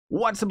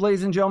What's up,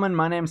 ladies and gentlemen?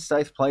 My name is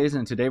Scythe Plays,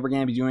 and today we're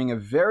going to be doing a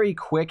very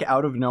quick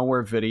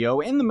out-of-nowhere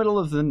video, in the middle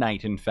of the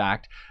night, in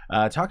fact,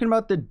 talking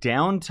about the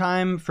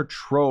downtime for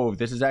Trove.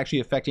 This is actually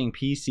affecting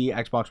PC,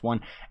 Xbox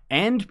One,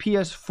 and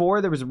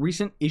PS4. There was a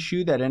recent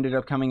issue that ended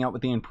up coming out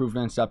with the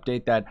improvements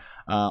update that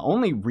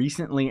only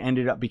recently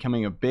ended up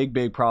becoming a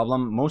big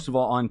problem, most of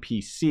all on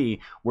PC,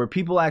 where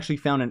people actually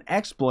found an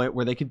exploit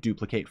where they could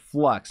duplicate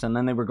Flux, and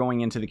then they were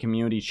going into the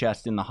community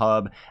chest in the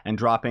hub and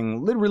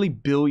dropping literally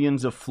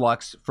billions of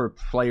Flux for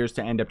players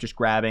to end up just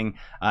grabbing.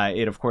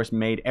 It of course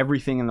made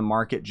everything in the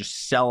market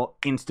just sell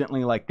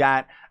instantly like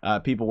that.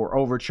 People were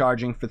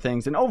overcharging for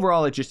things, and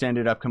overall it just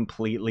ended up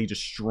completely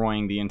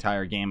destroying the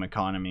entire game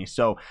economy.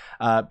 So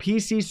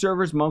PC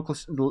servers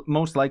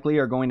most likely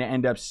are going to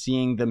end up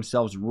seeing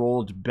themselves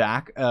rolled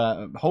back,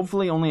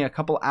 hopefully only a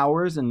couple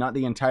hours and not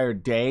the entire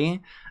day.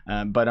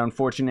 But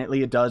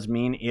unfortunately, it does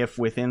mean if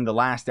within the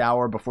last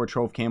hour before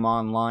Trove came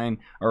online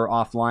or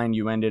offline,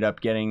 you ended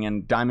up getting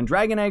a Diamond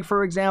Dragon Egg,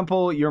 for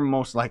example, you're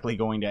most likely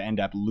going to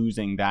end up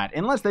losing that,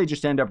 unless they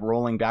just end up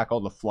rolling back all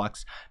the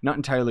Flux. Not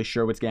entirely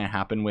sure what's going to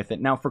happen with it.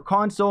 Now, for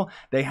console,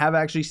 they have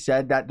actually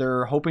said that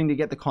they're hoping to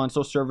get the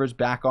console servers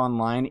back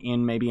online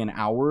in maybe an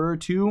hour or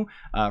two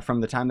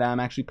from the time that I'm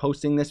actually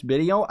posting this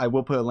video. I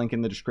will put a link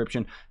in the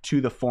description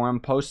to the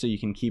forum post so you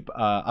can keep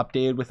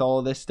updated with all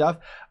of this stuff.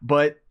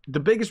 But the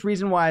biggest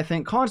reason why I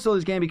think console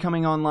is going to be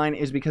coming online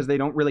is because they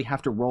don't really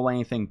have to roll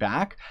anything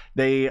back.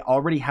 They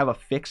already have a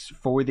fix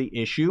for the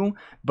issue,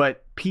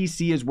 but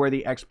PC is where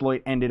the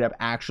exploit ended up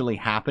actually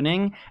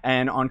happening.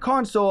 And on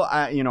console,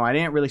 I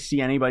didn't really see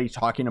anybody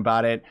talking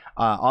about it.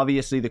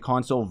 Obviously, the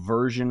console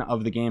version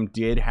of the game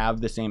did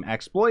have the same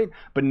exploit,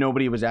 but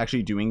nobody was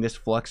actually doing this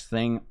Flux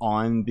thing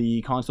on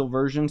the console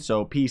version.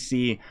 So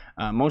PC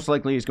most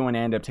likely is going to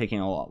end up taking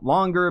a lot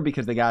longer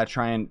because they got to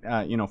try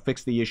and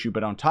fix the issue.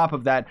 But on top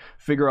of that,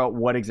 figure out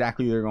what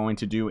exactly they're going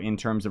to do in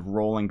terms of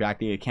rolling back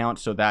the account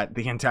so that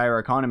the entire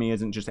economy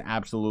isn't just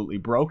absolutely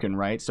broken,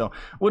 right? So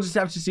we'll just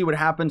have to see what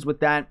happens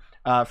with that.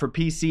 For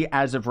PC,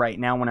 as of right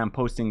now when I'm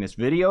posting this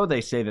video,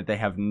 they say that they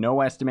have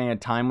no estimated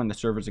time when the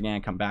servers are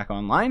going to come back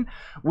online,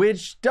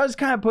 which does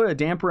kind of put a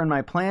damper in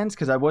my plans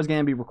because I was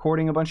going to be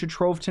recording a bunch of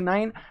Trove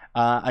tonight.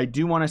 I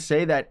do want to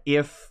say that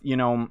if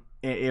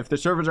the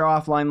servers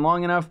are offline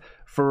long enough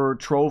for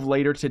Trove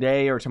later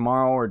today or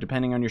tomorrow, or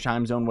depending on your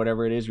time zone,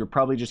 whatever it is, you're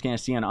probably just going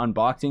to see an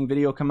unboxing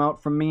video come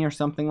out from me or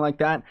something like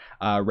that,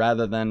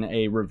 rather than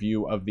a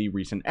review of the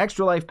recent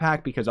Extra Life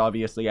pack, because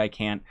obviously I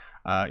can't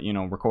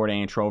record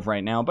any Trove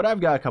right now, but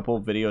I've got a couple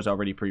of videos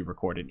already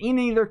pre-recorded. In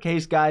either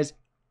case, guys,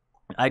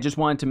 I just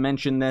wanted to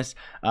mention this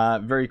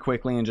very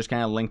quickly and just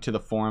kind of link to the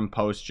forum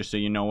post just so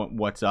you know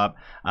what's up.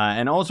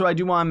 And also, I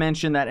do want to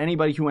mention that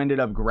anybody who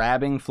ended up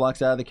grabbing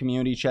Flux out of the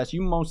community chest,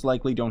 you most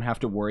likely don't have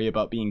to worry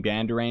about being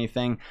banned or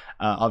anything.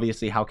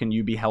 Obviously, how can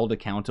you be held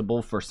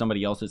accountable for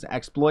somebody else's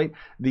exploit?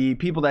 The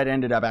people that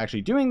ended up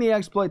actually doing the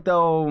exploit,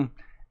 though,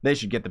 they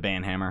should get the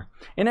ban hammer.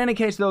 In any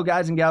case, though,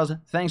 guys and gals,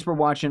 thanks for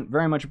watching.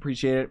 Very much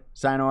appreciate it.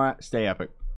 Sayonara. Stay epic.